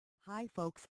Hi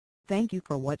folks, thank you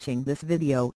for watching this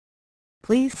video.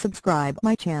 Please subscribe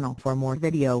my channel for more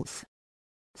videos.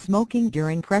 Smoking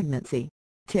during pregnancy.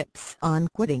 Tips on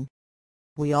quitting.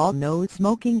 We all know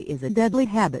smoking is a deadly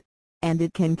habit, and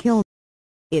it can kill.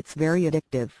 It's very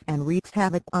addictive and wreaks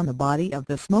havoc on the body of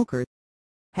the smoker.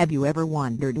 Have you ever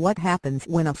wondered what happens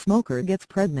when a smoker gets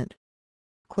pregnant?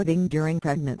 Quitting during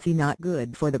pregnancy not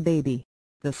good for the baby.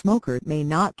 The smoker may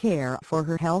not care for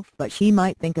her health, but she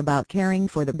might think about caring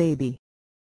for the baby.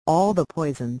 All the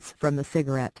poisons from the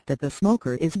cigarette that the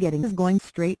smoker is getting is going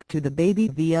straight to the baby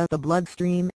via the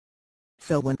bloodstream.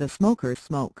 So when the smoker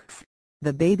smokes,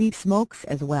 the baby smokes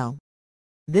as well.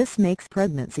 This makes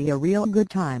pregnancy a real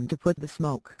good time to put the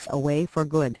smokes away for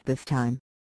good this time.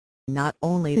 Not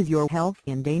only is your health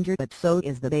in danger, but so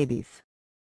is the baby's.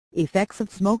 Effects of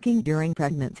smoking during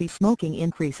pregnancy. Smoking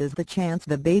increases the chance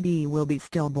the baby will be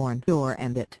stillborn,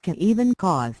 and it can even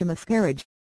cause a miscarriage.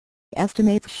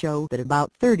 Estimates show that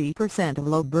about 30% of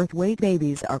low birth weight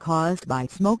babies are caused by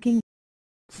smoking.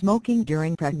 Smoking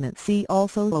during pregnancy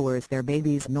also lowers their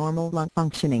baby's normal lung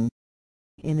functioning.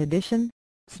 In addition,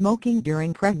 smoking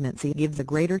during pregnancy gives a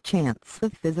greater chance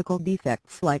of physical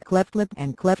defects like cleft lip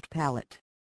and cleft palate.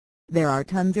 There are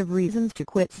tons of reasons to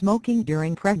quit smoking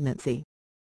during pregnancy.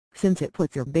 Since it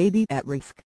puts your baby at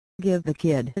risk, give the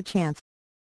kid a chance.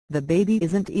 The baby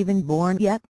isn't even born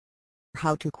yet.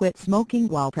 How to quit smoking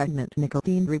while pregnant.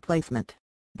 Nicotine replacement.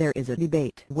 There is a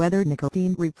debate whether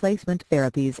nicotine replacement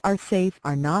therapies are safe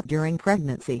or not during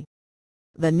pregnancy.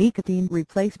 The nicotine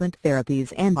replacement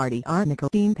therapies are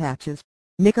nicotine patches,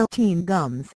 nicotine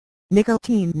gums,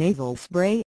 nicotine nasal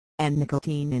spray, and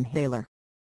nicotine inhaler.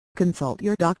 Consult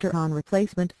your doctor on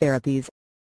replacement therapies.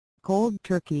 Cold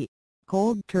turkey.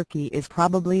 Cold turkey is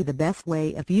probably the best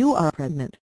way if you are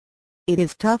pregnant. It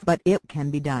is tough, but it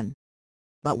can be done.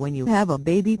 But when you have a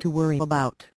baby to worry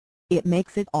about, it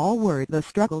makes it all worth the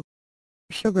struggle.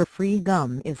 Sugar-free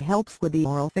gum helps with the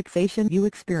oral fixation you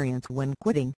experience when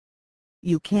quitting.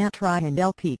 You can't try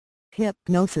NLP,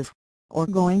 hypnosis, or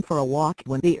going for a walk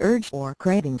when the urge or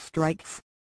craving strikes.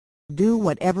 Do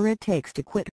whatever it takes to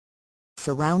quit.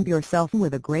 Surround yourself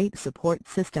with a great support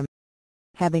system.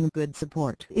 Having good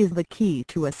support is the key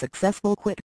to a successful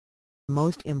quit.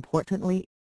 Most importantly,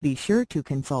 be sure to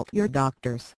consult your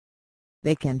doctors.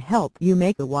 They can help you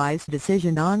make a wise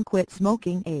decision on quit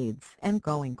smoking aids and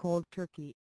going cold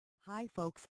turkey. Hi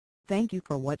folks, thank you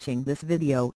for watching this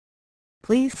video.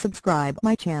 Please subscribe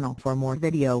my channel for more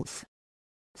videos.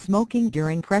 Smoking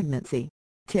during pregnancy.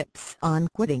 Tips on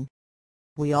quitting.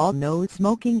 We all know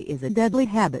smoking is a deadly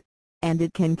habit, and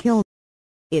it can kill.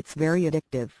 It's very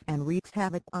addictive and wreaks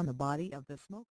havoc on the body of the smoker.